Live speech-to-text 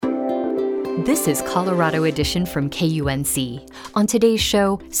This is Colorado Edition from KUNC. On today's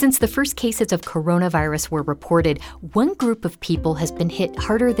show, since the first cases of coronavirus were reported, one group of people has been hit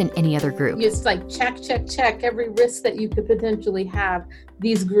harder than any other group. It's like check every risk that you could potentially have.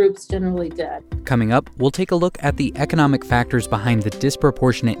 These groups generally did. Coming up, we'll take a look at the economic factors behind the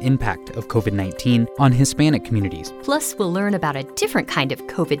disproportionate impact of COVID-19 on Hispanic communities. Plus, we'll learn about a different kind of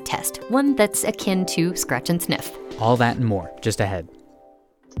COVID test, one that's akin to scratch-and-sniff. All that and more, just ahead.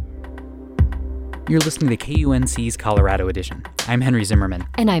 You're listening to KUNC's Colorado Edition. I'm Henry Zimmerman.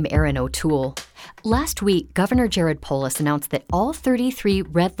 And I'm Erin O'Toole. Last week, Governor Jared Polis announced that all 33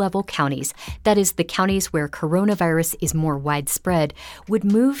 red-level counties, that is, the counties where coronavirus is more widespread, would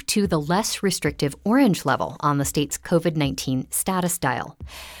move to the less restrictive orange level on the state's COVID-19 status dial.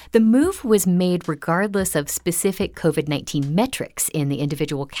 The move was made regardless of specific COVID-19 metrics in the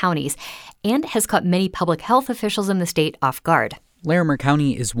individual counties and has caught many public health officials in the state off guard. Larimer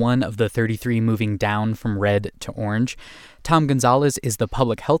County is one of the 33 moving down from red to orange. Tom Gonzalez is the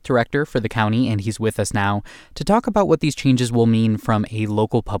public health director for the county, and he's with us now to talk about what these changes will mean from a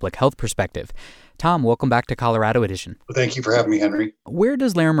local public health perspective. Tom, welcome back to Colorado Edition. Well, thank you for having me, Henry. Where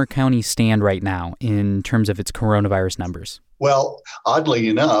does Larimer County stand right now in terms of its coronavirus numbers? Well, oddly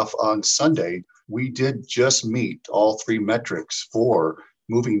enough, on Sunday, we did just meet all three metrics for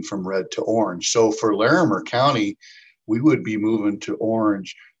moving from red to orange. So for Larimer County, we would be moving to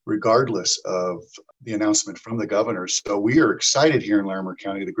orange regardless of the announcement from the governor. So we are excited here in Larimer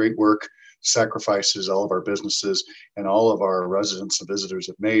County. The great work, sacrifices all of our businesses and all of our residents and visitors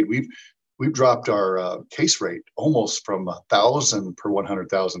have made. We've dropped our case rate almost from 1,000 per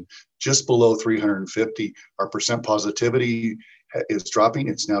 100,000, just below 350. Our percent positivity is dropping.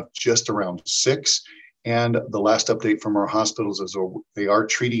 It's now just around 6. And the last update from our hospitals is they are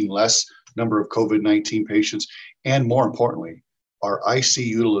treating less number of COVID-19 patients. And more importantly, our IC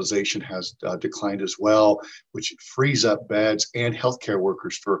utilization has declined as well, which frees up beds and healthcare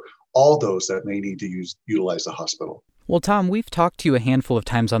workers for all those that may need to utilize the hospital. Well, Tom, we've talked to you a handful of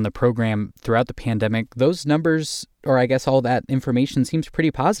times on the program throughout the pandemic. Those numbers, or I guess all that information, seems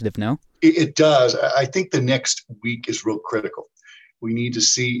pretty positive, no? It does. I think the next week is real critical. We need to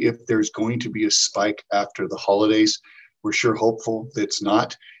see if there's going to be a spike after the holidays. We're sure hopeful that it's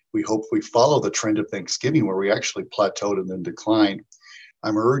not. We hope we follow the trend of Thanksgiving where we actually plateaued and then declined.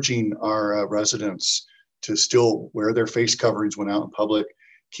 I'm urging our residents to still wear their face coverings when out in public,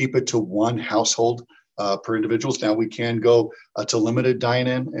 keep it to one household per individuals. Now we can go to limited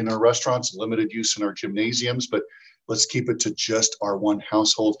dine-in in our restaurants, limited use in our gymnasiums, but let's keep it to just our one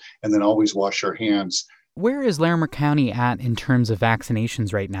household and then always wash our hands. Where is Larimer County at in terms of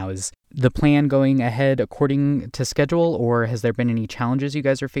vaccinations right now? Is the plan going ahead according to schedule, or has there been any challenges you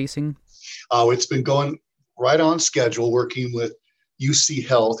guys are facing? It's been going right on schedule, working with UC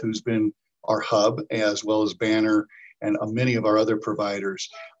Health, who's been our hub, as well as Banner and many of our other providers.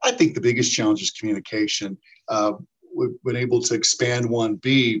 I think the biggest challenge is communication. We've been able to expand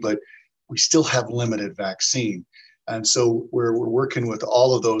 1B, but we still have limited vaccine. And so we're working with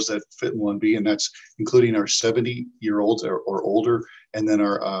all of those that fit in 1B, and that's including our 70-year-olds or older, and then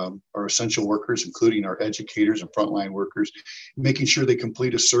our essential workers, including our educators and frontline workers, making sure they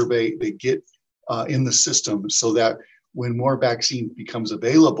complete a survey, they get in the system so that when more vaccine becomes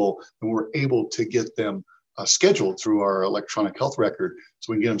available, then we're able to get them scheduled through our electronic health record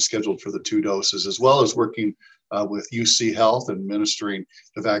so we can get them scheduled for the 2 doses, as well as working with UC Health and administering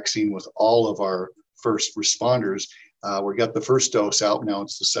the vaccine with all of our first responders. We got the first dose out, now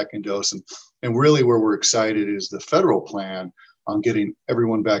it's the second dose. And really where we're excited is the federal plan on getting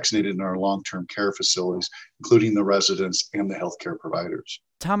everyone vaccinated in our long-term care facilities, including the residents and the healthcare providers.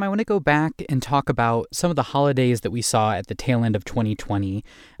 Tom, I want to go back and talk about some of the holidays that we saw at the tail end of 2020.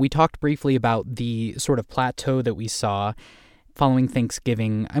 We talked briefly about the sort of plateau that we saw following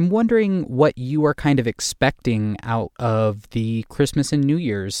Thanksgiving. I'm wondering what you are kind of expecting out of the Christmas and New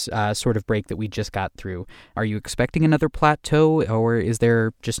Year's sort of break that we just got through. Are you expecting another plateau, or is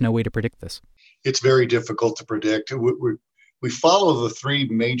there just no way to predict this? It's very difficult to predict. We follow the three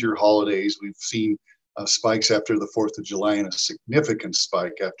major holidays. We've seen spikes after the 4th of July and a significant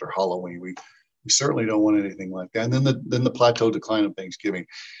spike after Halloween. We certainly don't want anything like that. And then the plateau decline of Thanksgiving.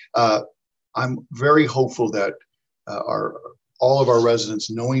 I'm very hopeful that all of our residents,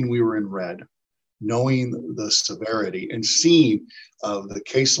 knowing we were in red, knowing the severity and seeing the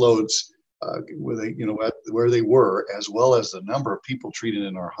caseloads where they were, as well as the number of people treated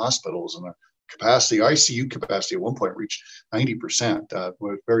in our hospitals and our capacity, ICU capacity at one point reached 90%,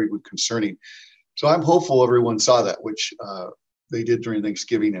 was very concerning. So I'm hopeful everyone saw that, which they did during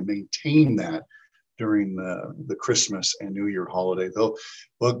Thanksgiving, and maintained that during the Christmas and New Year holiday. Though,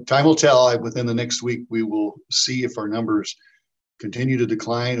 well, time will tell. Within the next week, we will see if our numbers continue to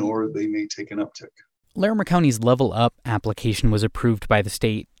decline or they may take an uptick. Larimer County's Level Up application was approved by the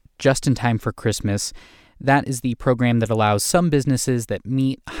state just in time for Christmas. That is the program that allows some businesses that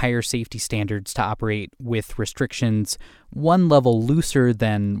meet higher safety standards to operate with restrictions one level looser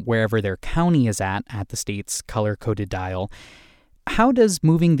than wherever their county is at the state's color-coded dial. How does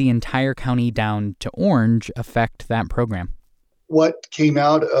moving the entire county down to orange affect that program? What came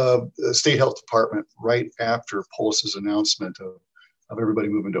out of the state health department right after Polis's announcement of everybody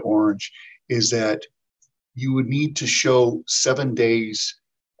moving to orange is that you would need to show 7 days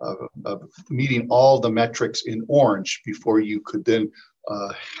of meeting all the metrics in orange before you could then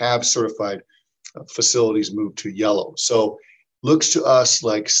have certified facilities move to yellow. So looks to us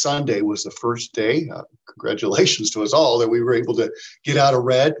like Sunday was the first day. Congratulations to us all that we were able to get out of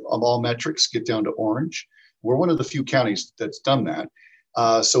red on all metrics, get down to orange. We're one of the few counties that's done that.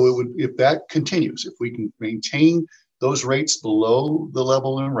 So it would, if that continues, if we can maintain those rates below the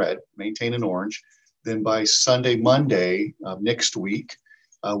level in red, maintain in orange, then by Sunday, Monday next week,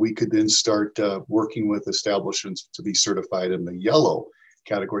 we could then start working with establishments to be certified in the yellow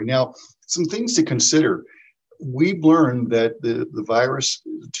category. Now, some things to consider. We've learned that the virus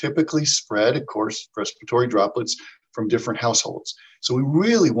typically spread, of course, respiratory droplets from different households. So we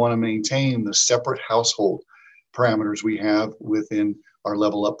really want to maintain the separate household parameters we have within our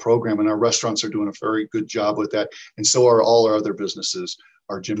Level Up program. And our restaurants are doing a very good job with that. And so are all our other businesses,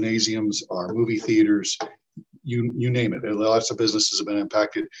 our gymnasiums, our movie theaters, you name it. Lots of businesses have been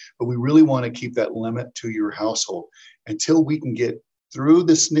impacted, but we really want to keep that limit to your household until we can get through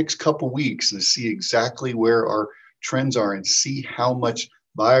this next couple weeks and see exactly where our trends are and see how much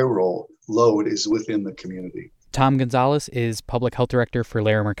viral load is within the community. Tom Gonzalez is Public Health Director for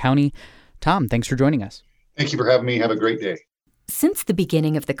Larimer County. Tom, thanks for joining us. Thank you for having me. Have a great day. Since the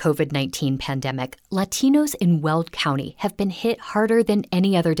beginning of the COVID-19 pandemic, Latinos in Weld County have been hit harder than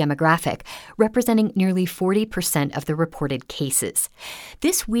any other demographic, representing nearly 40% of the reported cases.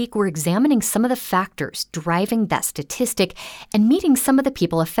 This week, we're examining some of the factors driving that statistic and meeting some of the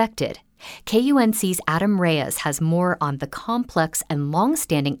people affected. KUNC's Adam Reyes has more on the complex and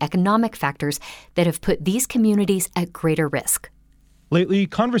long-standing economic factors that have put these communities at greater risk. Lately,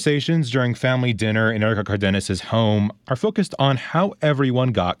 conversations during family dinner in Erica Cardenas' home are focused on how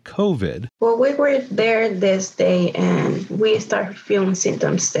everyone got COVID. Well, we were there this day and we started feeling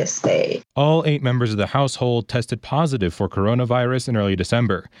symptoms this day. All 8 members of the household tested positive for coronavirus in early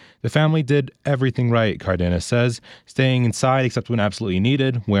December. The family did everything right, Cardenas says, staying inside except when absolutely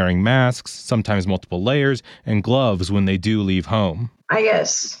needed, wearing masks, sometimes multiple layers, and gloves when they do leave home. I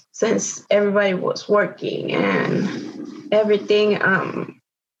guess since everybody was working and everything,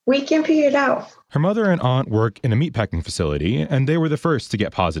 we can figure it out. Her mother and aunt work in a meatpacking facility, and they were the first to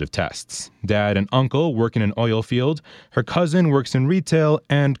get positive tests. Dad and uncle work in an oil field. Her cousin works in retail,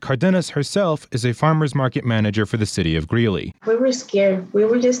 and Cardenas herself is a farmer's market manager for the city of Greeley. We were scared. We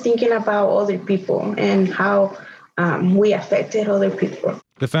were just thinking about other people and how we affected other people.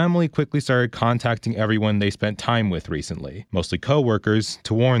 The family quickly started contacting everyone they spent time with recently, mostly co-workers,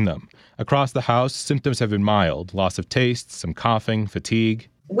 to warn them. Across the house, symptoms have been mild: loss of taste, some coughing, fatigue.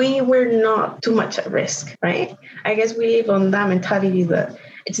 We were not too much at risk, right? I guess we live on that mentality that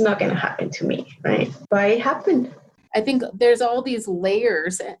it's not going to happen to me, right? But it happened. I think there's all these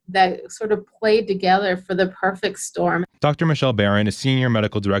layers that sort of played together for the perfect storm. Dr. Michelle Barron is Senior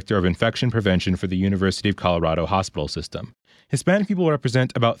Medical Director of Infection Prevention for the University of Colorado Hospital System. Hispanic people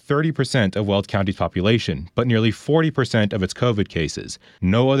represent about 30% of Weld County's population, but nearly 40% of its COVID cases.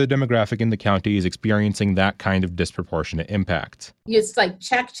 No other demographic in the county is experiencing that kind of disproportionate impact. It's like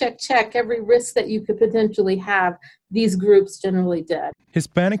check, check, check. Every risk that you could potentially have, these groups generally did.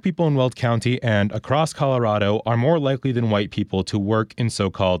 Hispanic people in Weld County and across Colorado are more likely than white people to work in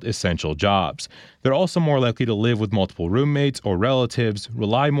so-called essential jobs. They're also more likely to live with multiple roommates or relatives,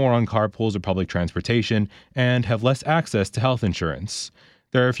 rely more on carpools or public transportation, and have less access to health insurance.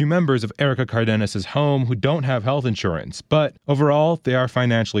 There are a few members of Erica Cardenas' home who don't have health insurance, but overall, they are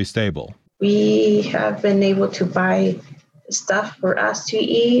financially stable. We have been able to buy stuff for us to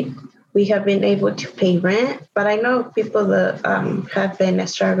eat. We have been able to pay rent, but I know people that have been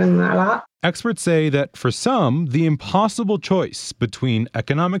struggling a lot. Experts say that for some, the impossible choice between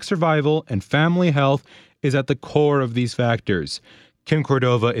economic survival and family health is at the core of these factors. Kim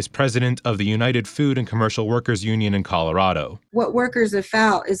Cordova is president of the United Food and Commercial Workers Union in Colorado. What workers have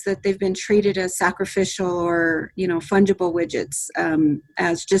felt is that they've been treated as sacrificial or, fungible widgets,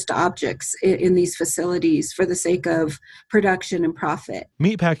 as just objects in these facilities for the sake of production and profit.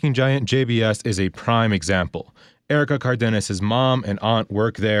 Meatpacking giant JBS is a prime example. Erica Cardenas' mom and aunt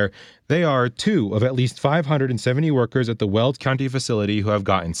work there. They are two of at least 570 workers at the Weld County facility who have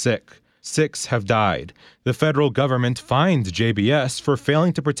gotten sick. 6 have died. The federal government fined JBS for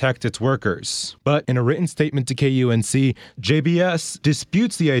failing to protect its workers. But in a written statement to KUNC, JBS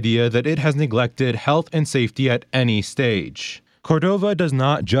disputes the idea that it has neglected health and safety at any stage. Cordova does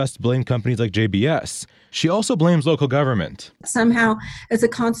not just blame companies like JBS. She also blames local government. Somehow it's a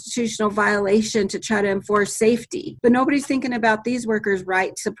constitutional violation to try to enforce safety. But nobody's thinking about these workers'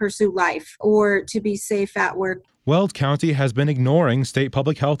 right to pursue life or to be safe at work. Weld County has been ignoring state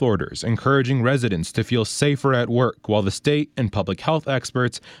public health orders, encouraging residents to feel safer at work, while the state and public health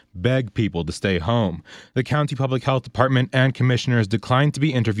experts beg people to stay home. The county public health department and commissioners declined to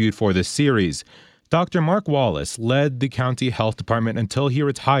be interviewed for this series. Dr. Mark Wallace led the county health department until he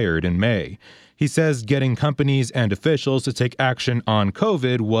retired in May. He says getting companies and officials to take action on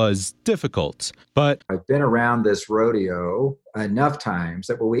COVID was difficult, but I've been around this rodeo enough times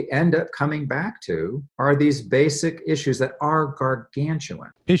that what we end up coming back to are these basic issues that are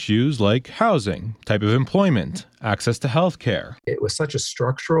gargantuan. Issues like housing, type of employment, access to health care. It was such a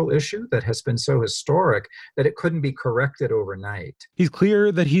structural issue that has been so historic that it couldn't be corrected overnight. He's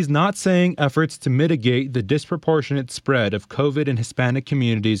clear that he's not saying efforts to mitigate the disproportionate spread of COVID in Hispanic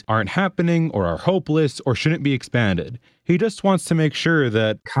communities aren't happening or are hopeless or shouldn't be expanded. He just wants to make sure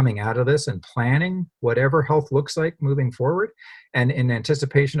that coming out of this and planning whatever health looks like moving forward, and in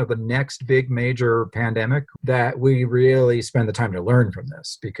anticipation of the next big major pandemic, that we really spend the time to learn from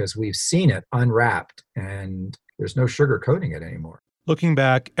this, because we've seen it unwrapped and there's no sugarcoating it anymore. Looking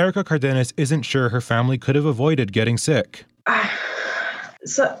back, Erica Cardenas isn't sure her family could have avoided getting sick.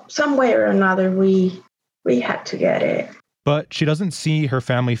 So some way or another, we had to get it. But she doesn't see her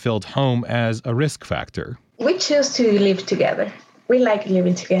family-filled home as a risk factor. We choose to live together. We like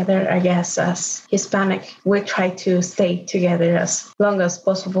living together, I guess, as Hispanic. We try to stay together as long as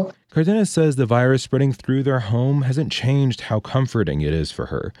possible. Cardenas says the virus spreading through their home hasn't changed how comforting it is for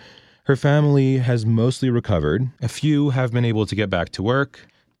her. Her family has mostly recovered. A few have been able to get back to work.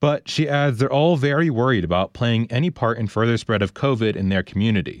 But she adds they're all very worried about playing any part in further spread of COVID in their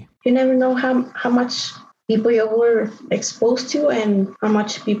community. You never know how much people you were exposed to and how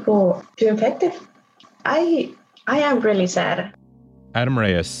much people are infected. I am really sad. Adam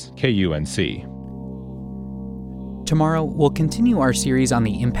Reyes, KUNC. Tomorrow, we'll continue our series on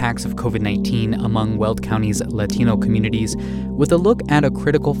the impacts of COVID-19 among Weld County's Latino communities with a look at a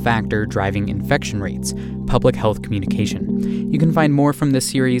critical factor driving infection rates, public health communication. You can find more from this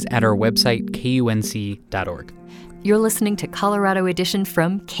series at our website, kunc.org. You're listening to Colorado Edition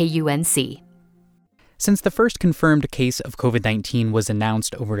from KUNC. Since the first confirmed case of COVID-19 was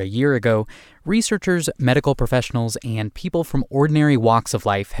announced over a year ago, researchers, medical professionals, and people from ordinary walks of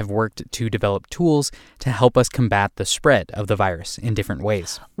life have worked to develop tools to help us combat the spread of the virus in different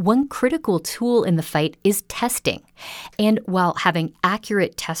ways. One critical tool in the fight is testing. And while having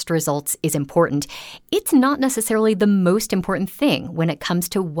accurate test results is important, it's not necessarily the most important thing when it comes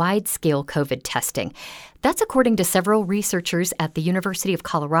to wide-scale COVID testing. That's according to several researchers at the University of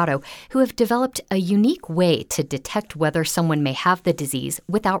Colorado who have developed a unique way to detect whether someone may have the disease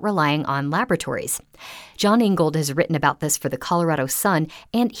without relying on laboratories. John Ingold has written about this for the Colorado Sun,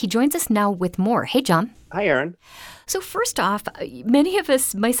 and he joins us now with more. Hey, John. Hi, Erin. So first off, many of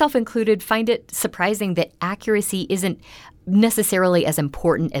us, myself included, find it surprising that accuracy isn't necessarily as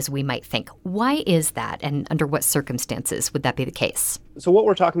important as we might think. Why is that, and under what circumstances would that be the case? So what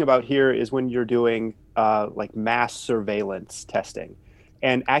we're talking about here is when you're doing like mass surveillance testing.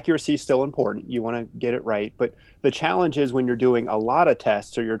 And accuracy is still important. You want to get it right. But the challenge is when you're doing a lot of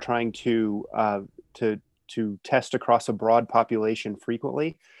tests or you're trying to test across a broad population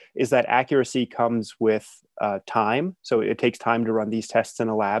frequently, is that accuracy comes with time. So it takes time to run these tests in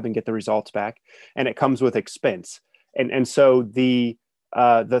a lab and get the results back. And it comes with expense. And so the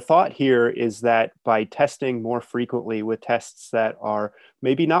thought here is that by testing more frequently with tests that are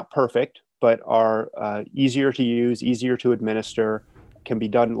maybe not perfect, but are easier to use, easier to administer, can be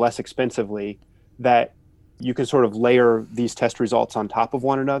done less expensively, that you can sort of layer these test results on top of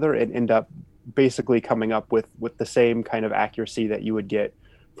one another and end up basically coming up with the same kind of accuracy that you would get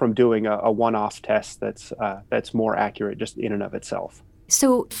from doing a one-off test that's more accurate just in and of itself.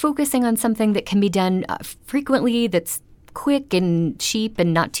 So focusing on something that can be done frequently, that's quick and cheap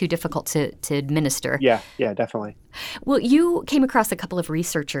and not too difficult to administer. Yeah, definitely. Well, you came across a couple of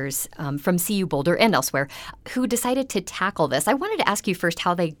researchers from CU Boulder and elsewhere who decided to tackle this. I wanted to ask you first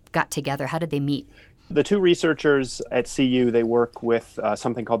how they got together. How did they meet? The two researchers at CU, they work with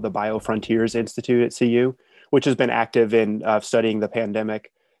something called the BioFrontiers Institute at CU, which has been active in studying the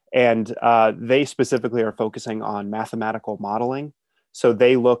pandemic. And they specifically are focusing on mathematical modeling. So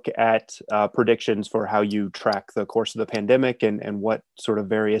they look at predictions for how you track the course of the pandemic and what sort of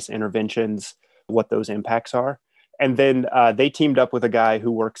various interventions, what those impacts are. And then they teamed up with a guy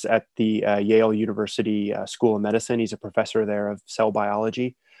who works at the Yale University School of Medicine. He's a professor there of cell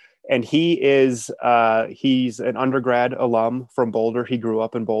biology. And he's an undergrad alum from Boulder. He grew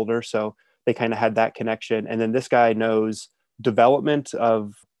up in Boulder, so they kind of had that connection. And then this guy knows development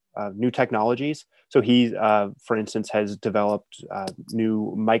of new technologies. So he, for instance, has developed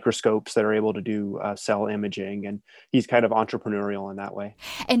new microscopes that are able to do cell imaging, and he's kind of entrepreneurial in that way.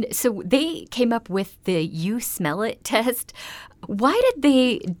 And so they came up with the You Smell It test. Why did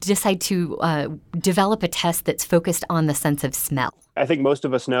they decide to develop a test that's focused on the sense of smell? I think most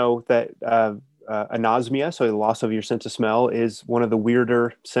of us know that anosmia, so the loss of your sense of smell, is one of the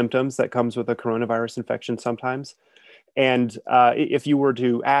weirder symptoms that comes with a coronavirus infection sometimes. And if you were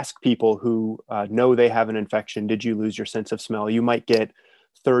to ask people who know they have an infection, did you lose your sense of smell? You might get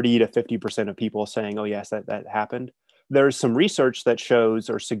 30 to 50% of people saying, oh, yes, that happened. There's some research that shows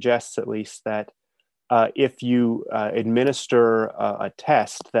or suggests at least that if you administer a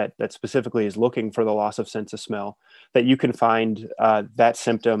test that specifically is looking for the loss of sense of smell, that you can find that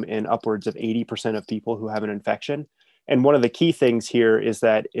symptom in upwards of 80% of people who have an infection. And one of the key things here is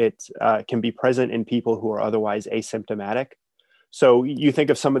that it can be present in people who are otherwise asymptomatic. So you think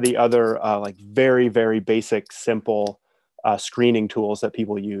of some of the other like very, very basic, simple screening tools that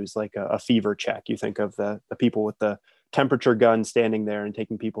people use, like a fever check. You think of the people with the temperature gun standing there and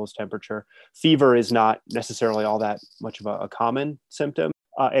taking people's temperature. Fever is not necessarily all that much of a common symptom.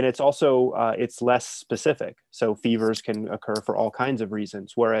 And it's also, it's less specific. So fevers can occur for all kinds of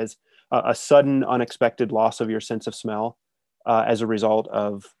reasons, whereas a sudden unexpected loss of your sense of smell as a result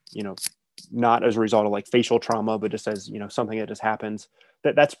of, not as a result of like facial trauma, but just as, something that just happens,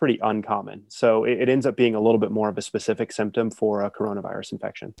 that's pretty uncommon. So it ends up being a little bit more of a specific symptom for a coronavirus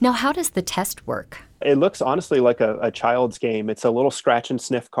infection. Now, how does the test work? It looks honestly like a child's game. It's a little scratch and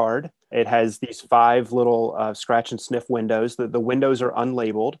sniff card. It has these 5 little scratch and sniff windows. The windows are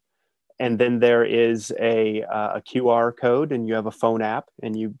unlabeled. And then there is a QR code, and you have a phone app,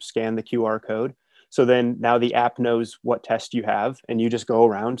 and you scan the QR code. So then now the app knows what test you have, and you just go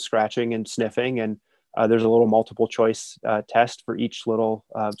around scratching and sniffing. And there's a little multiple choice test for each little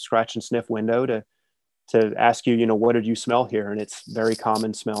scratch and sniff window to ask you, what did you smell here? And it's very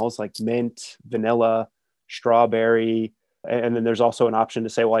common smells like mint, vanilla, strawberry. And then there's also an option to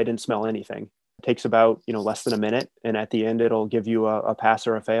say, well, I didn't smell anything. It takes about, less than a minute. And at the end, it'll give you a pass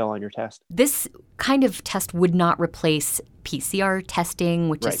or a fail on your test. This kind of test would not replace PCR testing,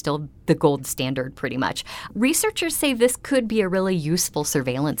 which is still the gold standard pretty much. Researchers say this could be a really useful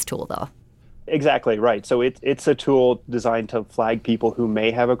surveillance tool, though. Exactly right. So it's a tool designed to flag people who may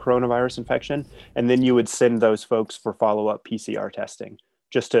have a coronavirus infection. And then you would send those folks for follow-up PCR testing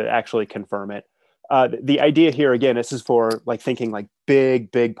just to actually confirm it. The idea here, again, this is for thinking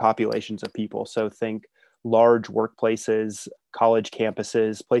big populations of people. So think large workplaces, college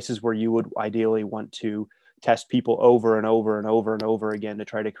campuses, places where you would ideally want to test people over and over and over and over again to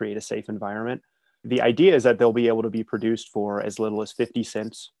try to create a safe environment. The idea is that they'll be able to be produced for as little as 50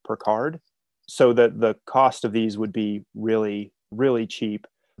 cents per card. So that the cost of these would be really, really cheap.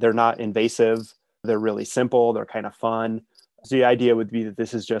 They're not invasive. They're really simple. They're kind of fun. So the idea would be that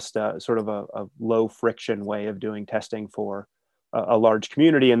this is just sort of a low friction way of doing testing for a large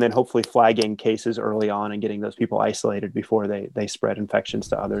community, and then hopefully flagging cases early on and getting those people isolated before they spread infections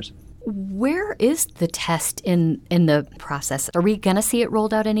to others. Where is the test in the process? Are we going to see it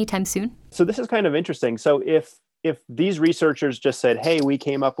rolled out anytime soon? So this is kind of interesting. So if these researchers just said, hey, we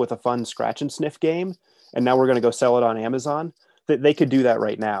came up with a fun scratch and sniff game, and now we're going to go sell it on Amazon, they could do that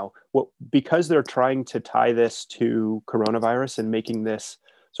right now. Well, because they're trying to tie this to coronavirus and making this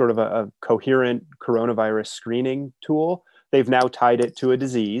sort of a coherent coronavirus screening tool, they've now tied it to a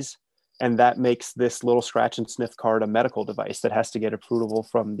disease. And that makes this little scratch and sniff card a medical device that has to get approval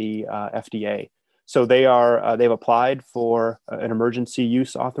from the FDA. So they've applied for an emergency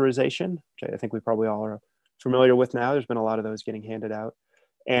use authorization, which I think we probably all are familiar with now. There's been a lot of those getting handed out.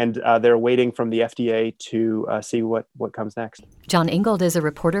 And they're waiting from the FDA to see what comes next. John Ingold is a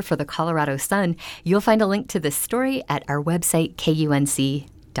reporter for the Colorado Sun. You'll find a link to this story at our website,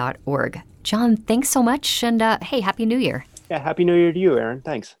 kunc.org. John, thanks so much. And hey, Happy New Year. Yeah, Happy New Year to you, Aaron.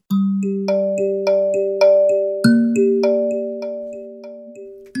 Thanks.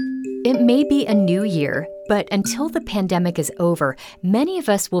 It may be a new year, but until the pandemic is over, many of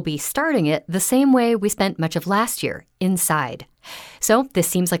us will be starting it the same way we spent much of last year, inside. So this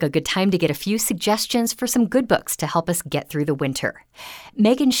seems like a good time to get a few suggestions for some good books to help us get through the winter.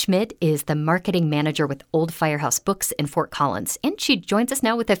 Megan Schmidt is the marketing manager with Old Firehouse Books in Fort Collins, and she joins us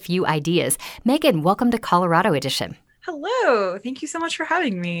now with a few ideas. Megan, welcome to Colorado Edition. Hello. Thank you so much for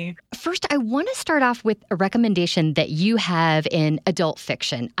having me. First, I want to start off with a recommendation that you have in adult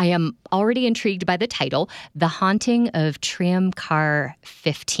fiction. I am already intrigued by the title, The Haunting of Tramcar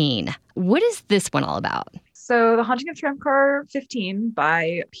 15. What is this one all about? So The Haunting of Tramcar 15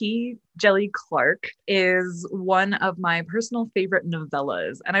 by P. Jelly Clark is one of my personal favorite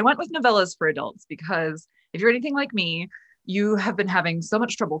novellas. And I went with novellas for adults because if you're anything like me, you have been having so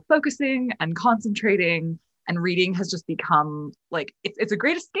much trouble focusing and concentrating, and reading has just become like, it's a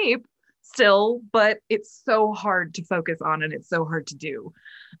great escape still, but it's so hard to focus on and it's so hard to do.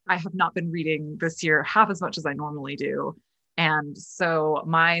 I have not been reading this year half as much as I normally do. And so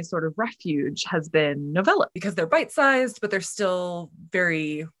my sort of refuge has been novella because they're bite-sized, but they're still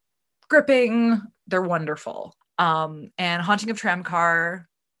very gripping. They're wonderful. And Haunting of Tramcar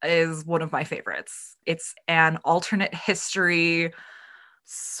is one of my favorites. It's an alternate history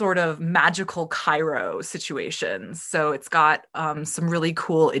sort of magical Cairo situation. So it's got some really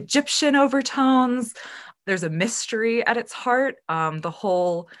cool Egyptian overtones. There's a mystery at its heart. The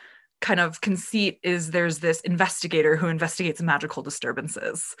whole kind of conceit is there's this investigator who investigates magical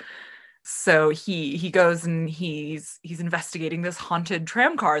disturbances. So he goes and he's investigating this haunted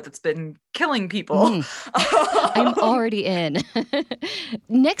tram car that's been killing people. I'm already in.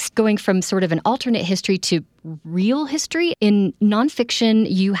 Next, going from sort of an alternate history to real history. In nonfiction,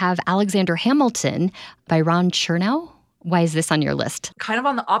 you have Alexander Hamilton by Ron Chernow. Why is this on your list? Kind of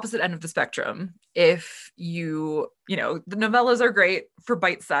on the opposite end of the spectrum. If the novellas are great for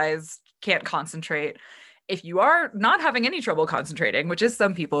bite-sized, can't concentrate. If you are not having any trouble concentrating, which is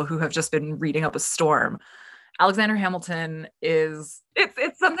some people who have just been reading up a storm, Alexander Hamilton it's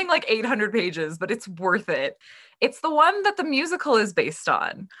something like 800 pages, but it's worth it. It's the one that the musical is based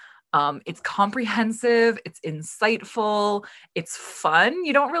on. It's comprehensive, it's insightful, it's fun.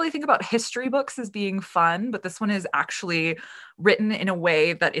 You don't really think about history books as being fun, but this one is actually written in a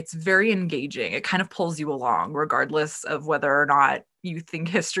way that it's very engaging. It kind of pulls you along, regardless of whether or not you think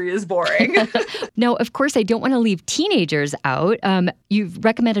history is boring. Now, of course, I don't want to leave teenagers out. You've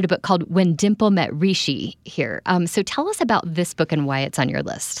recommended a book called When Dimple Met Rishi here. So tell us about this book and why it's on your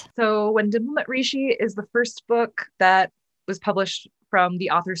list. So When Dimple Met Rishi is the first book that was published from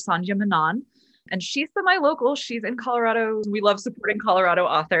the author Sandhya Menon. And she's semi-local. She's in Colorado. We love supporting Colorado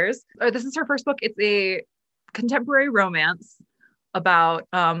authors. This is her first book. It's a contemporary romance about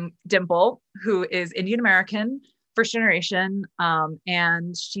Dimple, who is Indian American, first generation,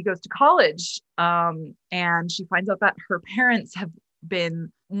 and she goes to college, and she finds out that her parents have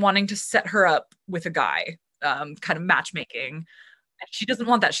been wanting to set her up with a guy, kind of matchmaking. And she doesn't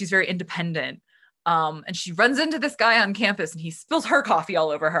want that. She's very independent. And she runs into this guy on campus and he spills her coffee all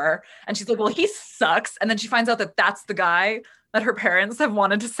over her. And she's like, well, he sucks. And then she finds out that that's the guy that her parents have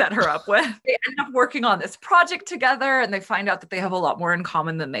wanted to set her up with. They end up working on this project together and they find out that they have a lot more in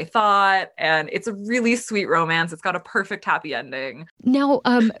common than they thought. And it's a really sweet romance. It's got a perfect happy ending. Now,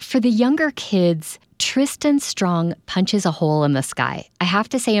 for the younger kids, Tristan Strong punches a hole in the sky. I have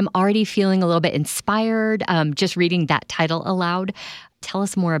to say I'm already feeling a little bit inspired just reading that title aloud. Tell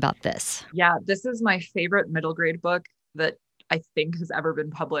us more about this. Yeah, this is my favorite middle grade book that I think has ever been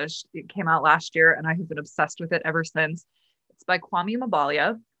published. It came out last year and I have been obsessed with it ever since. It's by Kwame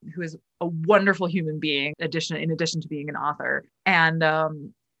Mabalia, who is a wonderful human being, in addition to being an author. And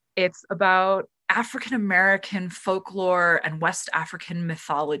it's about African-American folklore and West African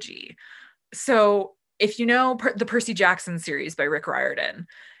mythology. So if you know the Percy Jackson series by Rick Riordan,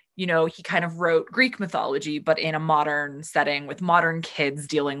 he kind of wrote Greek mythology, but in a modern setting with modern kids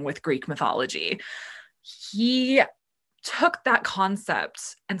dealing with Greek mythology. He took that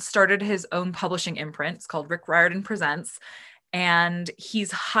concept and started his own publishing imprint. It's called Rick Riordan Presents. And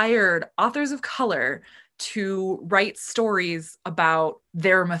he's hired authors of color to write stories about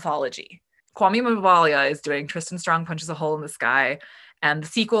their mythology. Kwame Mabalia is doing Tristan Strong Punches a Hole in the Sky. And the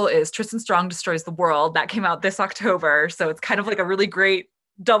sequel is Tristan Strong Destroys the World. That came out this October. So it's kind of like a really great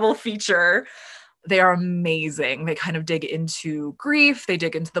double feature. They are amazing. They kind of dig into grief. They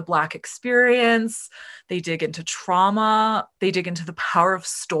dig into the Black experience. They dig into trauma. They dig into the power of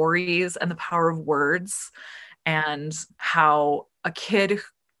stories and the power of words and how a kid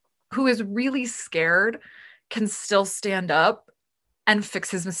who is really scared can still stand up and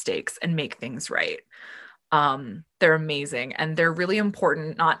fix his mistakes and make things right. They're amazing. And they're really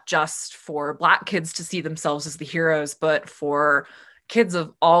important, not just for Black kids to see themselves as the heroes, but for kids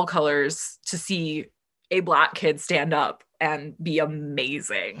of all colors to see a Black kid stand up and be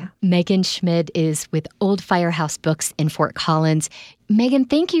amazing. Megan Schmid is with Old Firehouse Books in Fort Collins. Megan,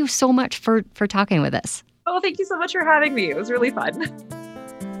 thank you so much for talking with us. Oh, thank you so much for having me. It was really fun.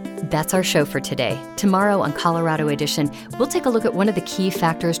 That's our show for today. Tomorrow on Colorado Edition, we'll take a look at one of the key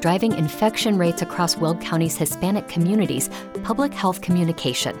factors driving infection rates across Weld County's Hispanic communities, public health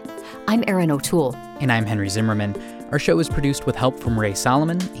communication. I'm Erin O'Toole. And I'm Henry Zimmerman. Our show is produced with help from Ray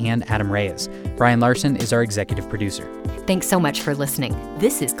Solomon and Adam Reyes. Brian Larson is our executive producer. Thanks so much for listening.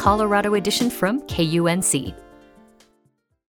 This is Colorado Edition from KUNC.